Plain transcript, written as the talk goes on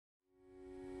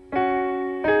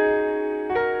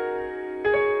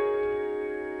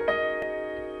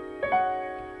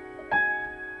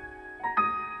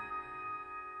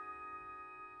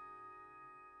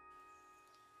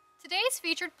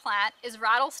featured plant is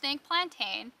rattlesnake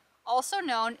plantain, also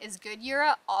known as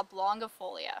Goodyera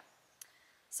oblongifolia.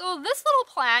 So this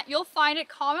little plant, you'll find it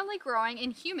commonly growing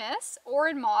in humus or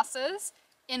in mosses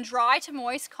in dry to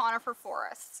moist conifer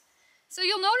forests. So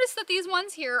you'll notice that these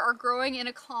ones here are growing in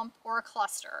a clump or a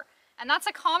cluster, and that's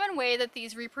a common way that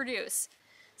these reproduce.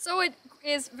 So it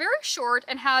is very short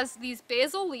and has these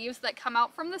basal leaves that come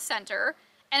out from the center,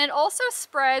 and it also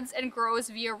spreads and grows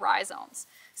via rhizomes.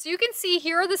 So you can see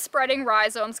here are the spreading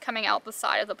rhizomes coming out the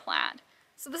side of the plant.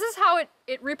 So this is how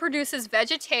it reproduces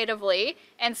vegetatively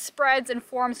and spreads and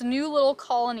forms new little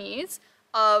colonies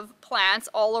of plants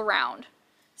all around.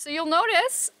 So you'll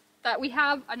notice that we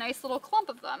have a nice little clump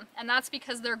of them, and that's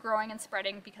because they're growing and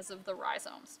spreading because of the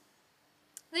rhizomes.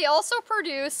 They also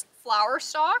produce flower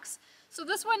stalks. So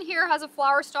this one here has a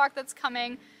flower stalk that's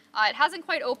coming. It hasn't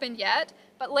quite opened yet,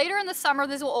 but later in the summer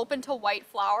these will open to white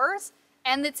flowers,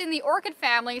 and it's in the orchid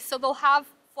family, so they'll have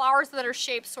flowers that are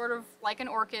shaped sort of like an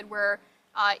orchid where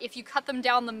if you cut them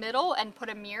down the middle and put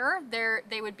a mirror,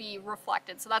 they would be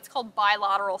reflected. So that's called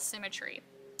bilateral symmetry.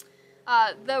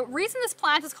 The reason this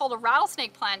plant is called a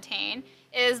rattlesnake plantain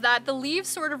is that the leaves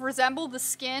sort of resemble the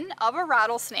skin of a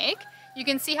rattlesnake. You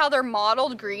can see how they're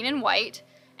mottled green and white.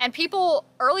 And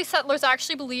early settlers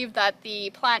actually believed that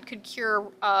the plant could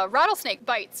cure rattlesnake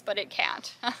bites, but it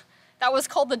can't. That was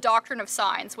called the doctrine of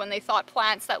signs, when they thought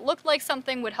plants that looked like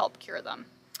something would help cure them.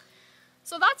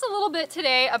 So that's a little bit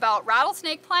today about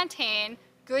rattlesnake plantain,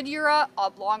 Goodyera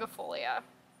oblongifolia.